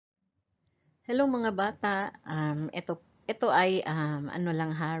Hello mga bata. Ito ay ano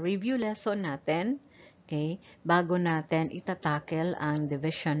lang ha, review lesson natin. Okay? Bago natin itatackle ang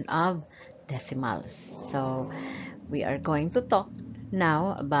division of decimals. So, we are going to talk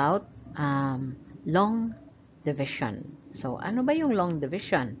now about long division. So, ano ba yung long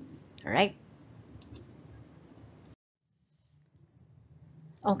division? Alright?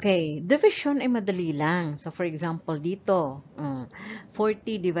 Okay, division ay madali lang. So, for example, dito,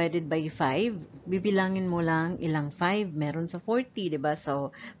 40 divided by 5, bibilangin mo lang ilang 5 meron sa 40, di ba?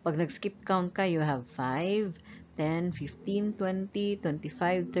 So, pag nag-skip count ka, you have 5, 10, 15, 20,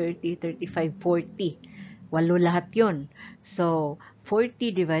 25, 30, 35, 40. Walo lahat yun. So,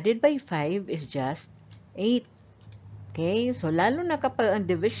 40 divided by 5 is just 8. Okay? So, lalo na kapag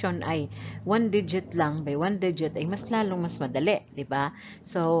ang division ay one digit lang by one digit, ay mas lalong mas madali, di ba?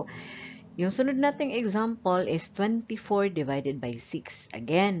 So, yung sunod nating example is 24 divided by 6.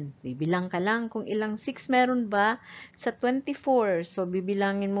 Again, bibilang ka lang kung ilang 6 meron ba sa 24. So,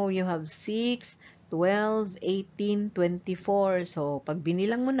 bibilangin mo, you have 6, 12, 18, 24. So, pag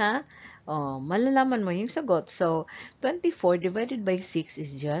binilang mo na, malalaman mo yung sagot. So, 24 divided by 6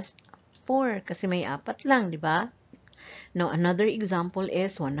 is just 4 kasi may apat lang, di ba? Now, another example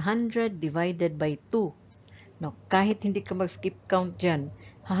is 100 divided by 2. No, kahit hindi ka mag-skip count dyan,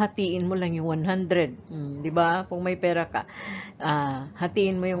 hahatiin mo lang yung 100. Di ba? Kung may pera ka,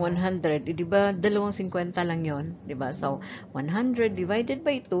 hatiin mo yung 100. Di ba? 2.50 lang yon, di ba? So, 100 divided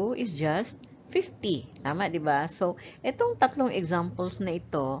by 2 is just 50. Tama, di ba? So, itong tatlong examples na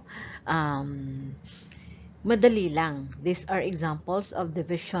ito, madali lang. These are examples of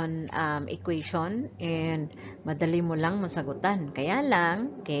division equation and madali mo lang masagutan. Kaya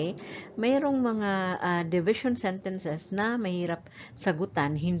lang, okay, mayroong mga division sentences na mahirap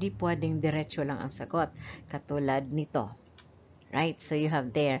sagutan, hindi pwedeng diretso lang ang sagot. Katulad nito. Right? So, you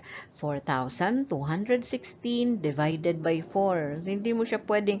have there 4,216 divided by 4. So, hindi mo siya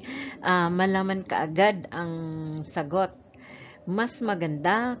pwedeng malaman kaagad ang sagot. Mas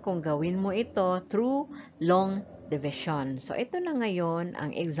maganda kung gawin mo ito through long division. So, ito na ngayon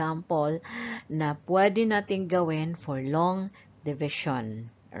ang example na pwede natin gawin for long division.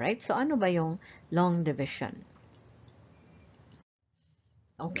 Alright? So, ano ba yung long division?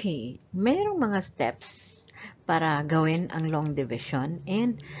 Okay. Merong mga steps para gawin ang long division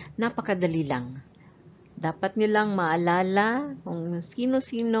and napakadali lang. Dapat nyo lang maalala kung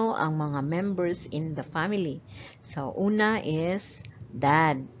sino-sino ang mga members in the family. So, una is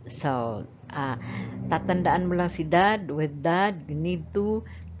dad. So, tatandaan mo lang si dad. With dad, you need to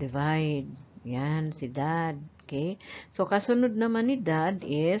divide. Yan, si dad. Okay? So, kasunod naman ni dad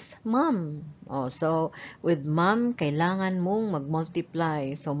is mom. Oh, so, with mom, kailangan mong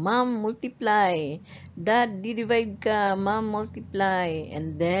mag-multiply. So, mom, multiply. Dad, di-divide ka. Mom, multiply.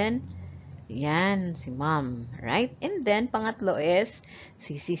 And then, yan, si mom, right? And then, pangatlo is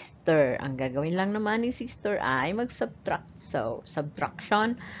si sister. Ang gagawin lang naman ni sister ay mag-subtract. So,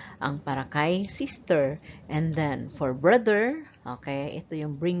 subtraction ang para kay sister. And then, for brother, okay, ito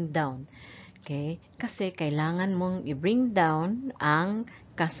yung bring down. Okay? Kasi kailangan mong i-bring down ang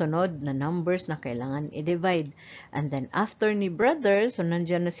kasunod na numbers na kailangan i-divide. And then, after ni brother, so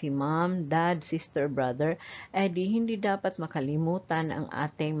nandiyan na si mom, dad, sister, brother, eh di hindi dapat makalimutan ang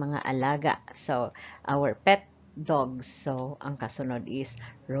ating mga alaga. So, our pet dogs. So, ang kasunod is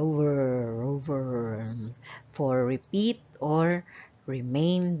Rover, Rover, for repeat or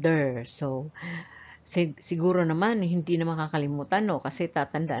remainder. So, siguro naman, hindi na makakalimutan, no? Kasi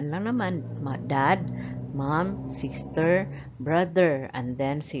tatandaan lang naman, dad, mom, sister, brother, and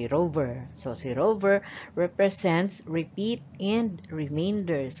then si Rover. So, si Rover represents repeat and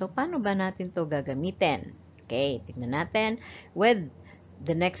remainder. So, paano ba natin to gagamitin? Okay, tignan natin with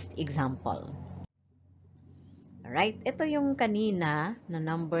the next example. Alright, ito yung kanina na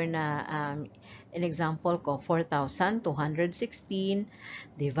number na in example ko, 4,216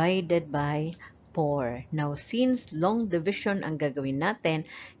 divided by 4. Now, since long division ang gagawin natin,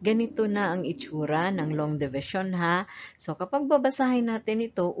 ganito na ang itsura ng long division ha. So, kapag babasahin natin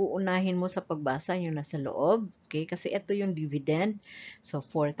ito, uunahin mo sa pagbasa yung nasa loob. Okay? Kasi ito yung dividend. So,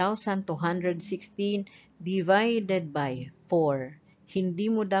 4,216 divided by 4.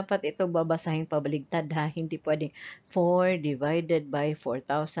 Hindi mo dapat ito babasahin pabaligtad ha. Hindi pwedeng 4 divided by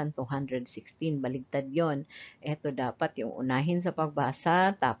 4,216. Baligtad yon. Ito dapat yung unahin sa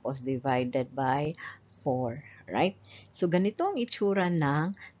pagbasa, tapos divided by 4. Right? So, ganito ang itsura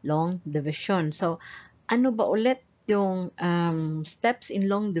ng long division. So, ano ba ulit yung steps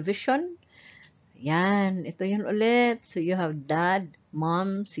in long division? Yan. Ito yun ulit. So, you have dad,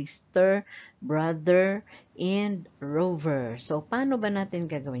 mom, sister, brother, and Rover. So, paano ba natin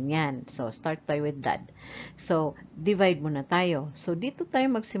gagawin yan? So, start tayo with dad. So, divide muna tayo. So, dito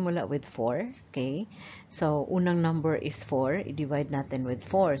tayo magsimula with 4. Okay? So, unang number is 4. I-divide natin with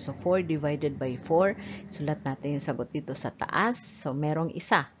 4. So, 4 divided by 4. Sulat natin yung sagot dito sa taas. So, merong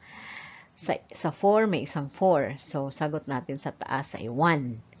isa. Sa 4, may isang 4. So, sagot natin sa taas ay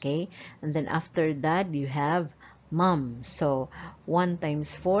 1. Okay? And then, after that, you have mom. So, 1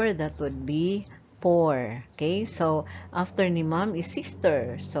 times 4, that would be 4. Okay? So, after ni mom is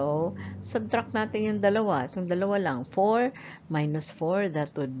sister. So, subtract natin yung dalawa. Itong dalawa lang. 4 minus 4,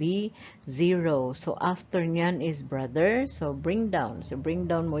 that would be 0. So, after nyan is brother. So, bring down. So,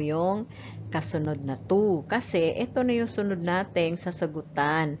 bring down mo yung kasunod na 2. Kasi, ito na yung sunod nating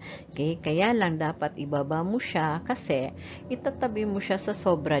sasagutan. Okay? Kaya lang, dapat ibaba mo siya kasi itatabi mo siya sa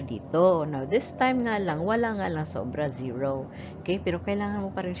sobra dito. Now, this time nga lang, wala nga lang sobra, 0. Okay? Pero kailangan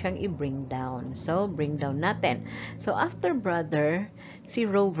mo pa rin siyang i-bring down. So, bring down natin. So, after brother, si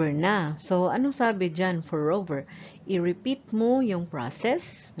Rover na. So, anong sabi dyan for Rover? I-repeat mo yung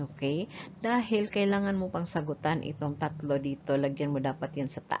process, okay? Dahil kailangan mo pang sagutan itong tatlo dito, lagyan mo dapat yan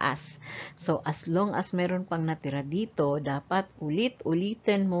sa taas. So, as long as meron pang natira dito, dapat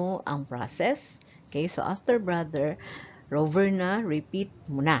ulit-ulitin mo ang process. Okay, so after brother, Rover na, repeat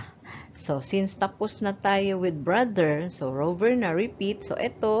mo na. So, since tapos na tayo with brother, so Rover na, repeat. So,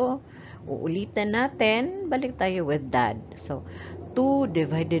 ito, uulitin natin, balik tayo with dad. So, 2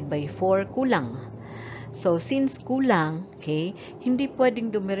 divided by 4, kulang. So, since kulang, okay, hindi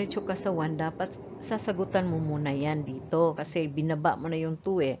pwedeng dumiretso ka sa 1, dapat sasagutan mo muna yan dito kasi binaba mo na yung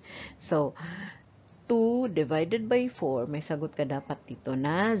 2 eh. So, 2 divided by 4, may sagot ka dapat dito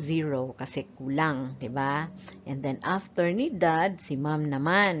na 0 kasi kulang, di ba? And then, after ni dad, si mom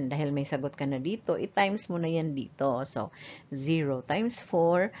naman, dahil may sagot ka na dito, i-times mo na yan dito. So, 0 times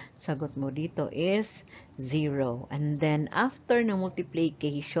 4, sagot mo dito is 0. And then, after ng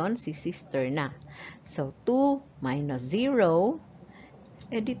multiplication, si sister na. So, 2 minus 0,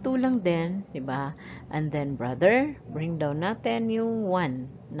 di 2 lang din, di ba? And then, brother, bring down natin yung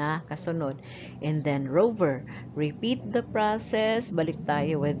 1 na kasunod. And then, Rover, repeat the process, balik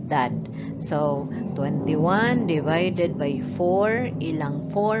tayo with dad. So, 21 divided by 4, ilang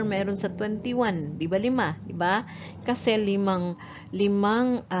 4 meron sa 21? Di ba 5? Di ba? Kasi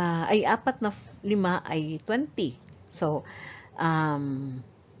apat na 5 ay 20. So,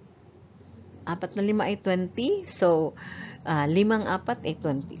 apat na 5 ay 20. So, 5 ay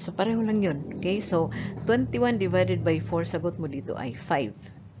 20. So, pareho lang yun. Okay? So, 21 divided by 4, sagot mo dito ay 5.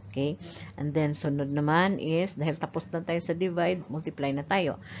 Okay? And then, sunod naman is, dahil tapos na tayo sa divide, multiply na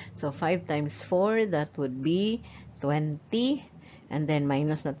tayo. So, 5 times 4, that would be 20. And then,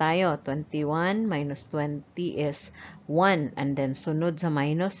 minus na tayo. 21 minus 20 is 1. And then, sunod sa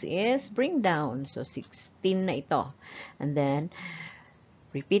minus is bring down. So, 16 na ito. And then,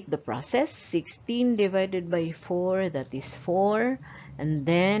 repeat the process. 16 divided by 4, that is 4. And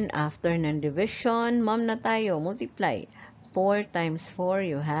then, after ng division, mom na tayo, multiply. 4 times 4,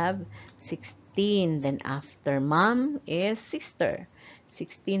 you have 16. Then, after mom is sister.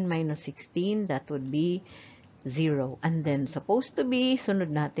 16 minus 16, that would be 0. And then, supposed to be,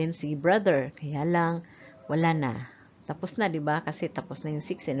 sunod natin si brother. Kaya lang, wala na. Tapos na, di ba? Kasi tapos na yung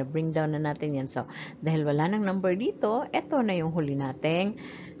 6, na-bring down na natin yan. So, dahil wala nang number dito, eto na yung huli nating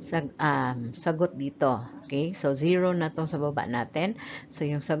sagot dito. Okay? So, 0 na itong sa baba natin. So,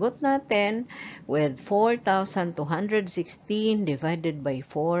 yung sagot natin with 4,216 divided by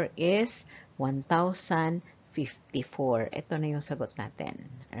 4 is 1,054. Ito na yung sagot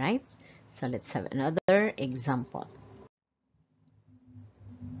natin. Alright? So, let's have another example.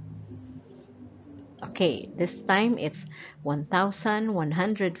 Okay, this time it's 1,115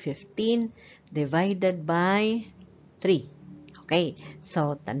 divided by 3. Okay,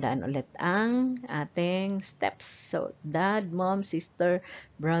 so tandaan ulit ang ating steps. So, dad, mom, sister,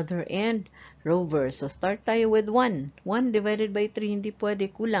 brother, and Rover. So, start tayo with 1. 1 divided by 3, hindi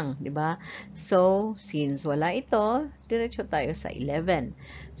pwede, kulang, di ba? So, since wala ito, diretso tayo sa 11.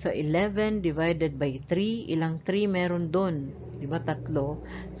 So, 11 divided by 3, ilang 3 meron dun? Di ba,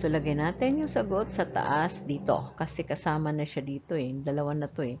 3? So, lagay natin yung sagot sa taas dito. Kasi kasama na siya dito eh. Dalawa na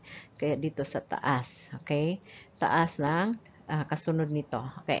to eh. Kaya dito sa taas. Okay? Taas ng kasunod nito.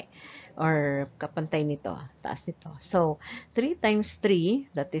 Okay. Or kapantay nito. Taas nito. So, 3 times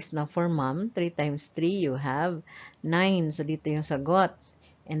 3, that is now for mom. 3 times 3, you have 9. So, dito yung sagot.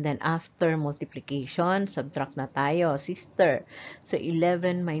 And then, after multiplication, subtract na tayo. Sister. So,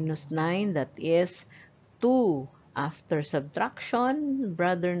 11 minus 9, that is 2. After subtraction,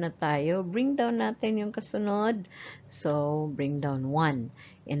 brother na tayo, bring down natin yung kasunod. So, bring down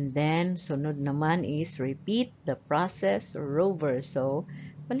 1. And then, sunod naman is repeat the process rover. So,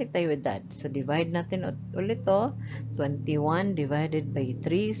 balik tayo with that. So, divide natin ulit to. 21 divided by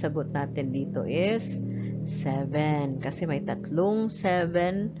 3. Sagot natin dito is 7. Kasi may tatlong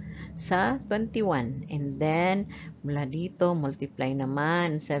 7 sa 21. And then, mula dito, multiply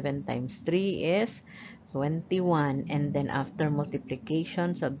naman. 7 times 3 is 21. And then, after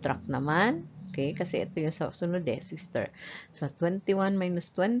multiplication, subtract naman. Okay, kasi ito yung sunod sister. So, 21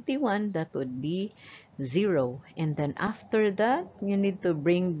 minus 21, that would be 0. And then, after that, you need to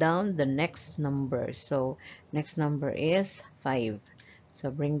bring down the next number. So, next number is 5.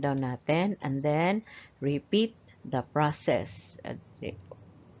 So, bring down natin. And then, repeat the process.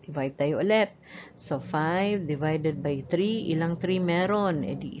 Divide tayo ulit. So, 5 divided by 3. Ilang 3 meron?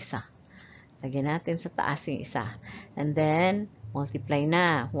 E di isa. Lagyan natin sa taas yung isa. And then, multiply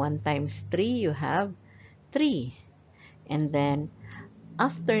na. 1 times 3, you have 3. And then,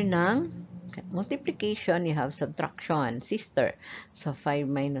 after ng multiplication, you have subtraction, sister. So, 5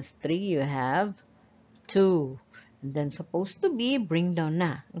 minus 3, you have 2. And then, supposed to be, bring down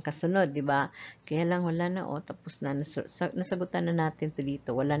na. Ang kasunod, di ba? Kaya lang, wala na, tapos na. Nasagutan na natin to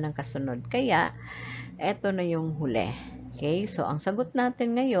dito. Wala nang kasunod. Kaya, eto na yung huli. Okay, so ang sagot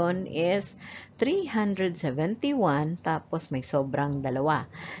natin ngayon is 371, tapos may sobrang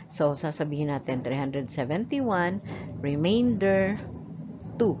dalawa. So, sasabihin natin 371, remainder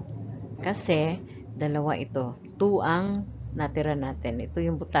 2. Kasi, dalawa ito. 2 ang natira natin. Ito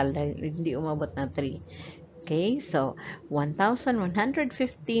yung butal, hindi umabot na 3. Okay, so 1,115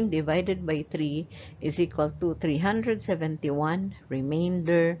 divided by 3 is equal to 371,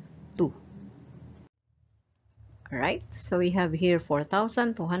 remainder 2. Alright, so we have here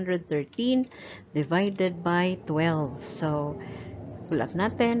 4,213 divided by 12. So, pull up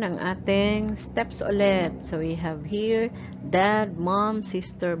natin ang ating steps ulit. So, we have here dad, mom,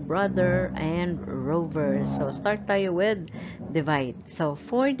 sister, brother, and rover. So, start tayo with divide. So,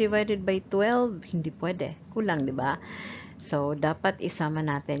 4 divided by 12, hindi pwede. Kulang, di ba? So, dapat isama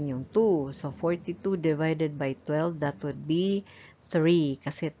natin yung 2. So, 42 divided by 12, that would be 3.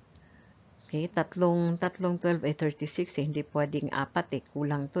 Kasi okay, tatlong 12 ay 36 hindi pwedeng 4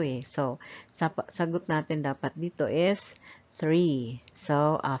 kulang to So, sagot natin dapat dito is 3.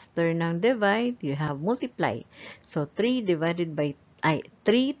 So, after ng divide, you have multiply. So, 3 divided by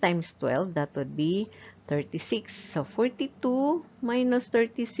 3 times 12, that would be 36. So, 42 minus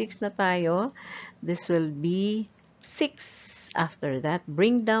 36 na tayo. This will be 6. After that,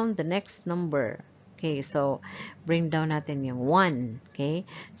 bring down the next number. Okay, so, bring down natin yung 1. Okay,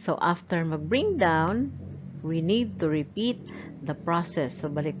 so, after mag-bring down, we need to repeat the process. So,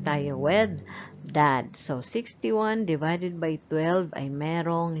 balik tayo with dad. So, 61 divided by 12 ay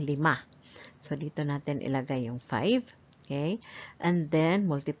merong 5. So, dito natin ilagay yung 5. Okay, and then,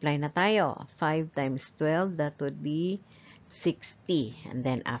 multiply na tayo. 5 times 12, that would be 60. And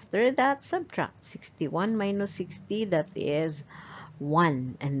then, after that, subtract. 61 minus 60, that is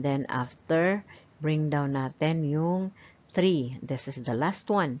 1. And then, after, bring down natin yung 3. This is the last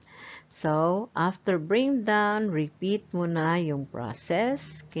one. So, after bring down, repeat mo na yung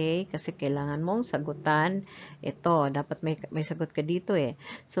process. Okay? Kasi kailangan mong sagutan ito. Dapat may sagot ka dito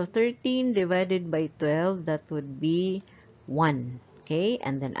So, 13 divided by 12, that would be 1. Okay?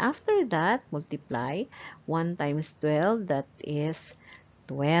 And then, after that, multiply. 1 times 12, that is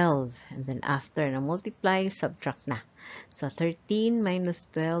 12. And then, after na multiply, subtract na. So, 13 minus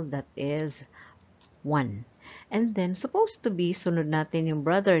 12, that is 1. And then, supposed to be, sunod natin yung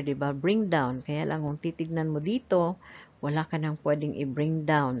brother, di ba? Bring down. Kaya lang, kung titignan mo dito, wala ka nang pwedeng i-bring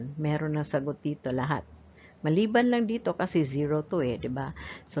down. Meron na sagot dito lahat. Maliban lang dito kasi 0 to di ba?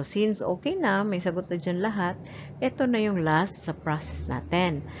 So, since okay na, may sagot na dyan lahat, ito na yung last sa process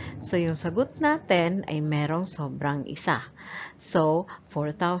natin. So, yung sagot natin ay merong sobrang isa. So,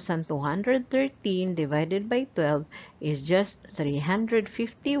 4,213 divided by 12 is just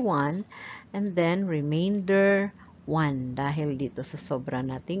 351. And then, remainder 1. Dahil dito sa sobra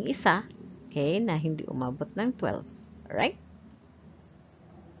nating isa, okay, na hindi umabot ng 12. Alright?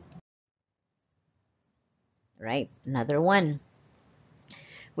 Right, another one.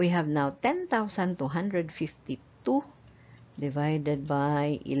 We have now 10,252 divided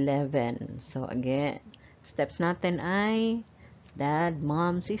by 11. So, again, steps natin ay dad,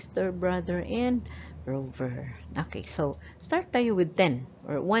 mom, sister, brother, and rover. Okay, so, start tayo with 10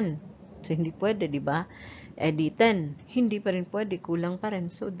 or 1. So, hindi pwede, di ba? Di 10, hindi pa rin pwede, kulang pa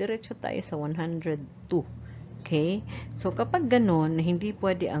rin. So, diretso tayo sa 102. Okay? So, kapag ganun, hindi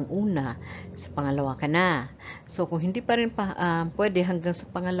pwede ang una, sa pangalawa ka na. So, kung hindi pa rin pwede hanggang sa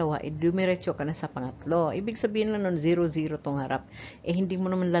pangalawa, dumiretso ka na sa pangatlo. Ibig sabihin lang nun, 0-0 tong harap. Hindi mo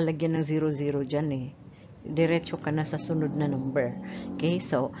naman lalagyan ng 0-0 dyan Diretso ka na sa sunod na number. Okay,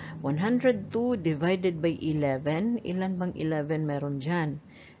 so 102 divided by 11. Ilan bang 11 meron dyan?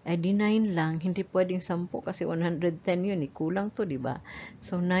 Di 9 lang. Hindi pwedeng 10 kasi 110 yun. Kulang to, di ba?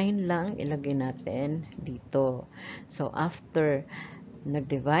 So 9 lang ilagay natin dito. So after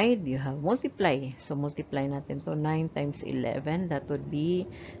nag-divide, you have multiply. So multiply natin to 9 times 11. That would be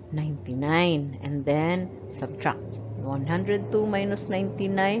 99. And then subtract. 102 minus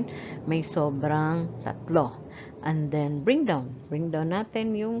 99, may sobrang 3. And then, bring down. Bring down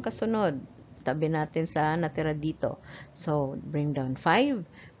natin yung kasunod. Tabi natin sa natira dito. So, bring down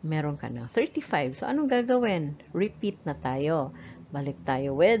 5. Meron ka na 35. So, anong gagawin? Repeat na tayo. Balik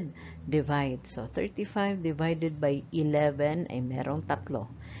tayo with divide. So, 35 divided by 11 ay merong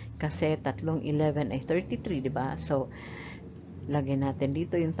 3. Kasi 3 11 ay 33, di ba? So, lagay natin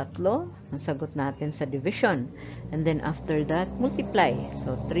dito yung 3. Ang sagot natin sa division. And then after that, multiply.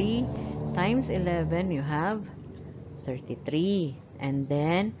 So 3 times 11, you have 33. And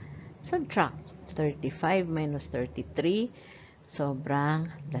then subtract. 35 minus 33,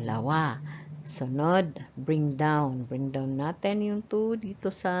 sobrang 2. Sunod, bring down. Bring down natin yung 2 dito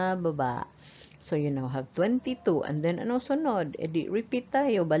sa baba. So, you now have 22. And then, ano sunod? Repeat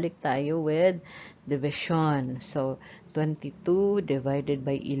tayo. Balik tayo with division. So, 22 divided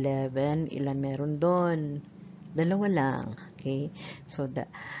by 11. Ilan meron doon? 2 lang. Okay? So,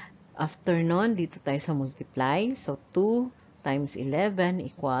 after nun, dito tayo sa multiply. So, 2 times 11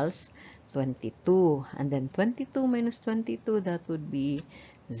 equals 22. And then, 22 minus 22, that would be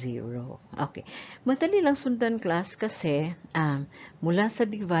 0. Okay. Madali lang sundan, class, kasi mula sa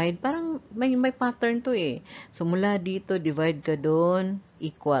divide, parang may pattern to So, mula dito, divide ka doon,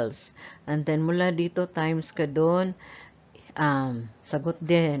 equals. And then, mula dito, times ka doon, sagot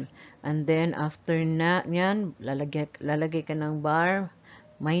din. And then, after yan, lalagay ka ng bar,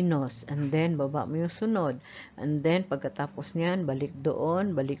 minus. And then, baba mo yung sunod. And then, pagkatapos niyan, balik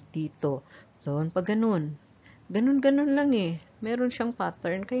doon, balik dito. Doon, pag ganun. Ganun-ganun lang Meron siyang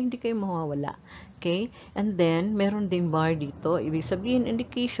pattern, kaya hindi kayo mawawala. Okay? And then, meron ding bar dito. Ibig sabihin,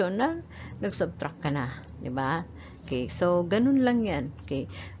 indication na nag-subtract ka na. Diba? Okay? So, ganun lang yan. Okay?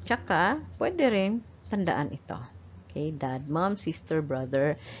 Tsaka, pwede rin tandaan ito. Okay? Dad, mom, sister,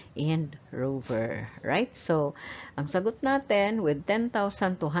 brother, and Rover. Right? So, ang sagot natin with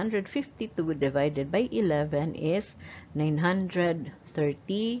 10,252 divided by 11 is 932.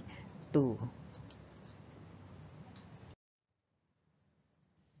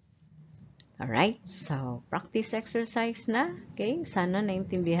 Alright, so practice exercise na. Okay, sana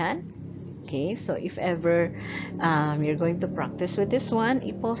naintindihan. Okay, so if ever you're going to practice with this one,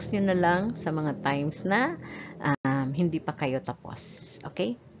 i-post nyo na lang sa mga times na hindi pa kayo tapos.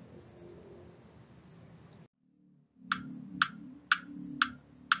 Okay?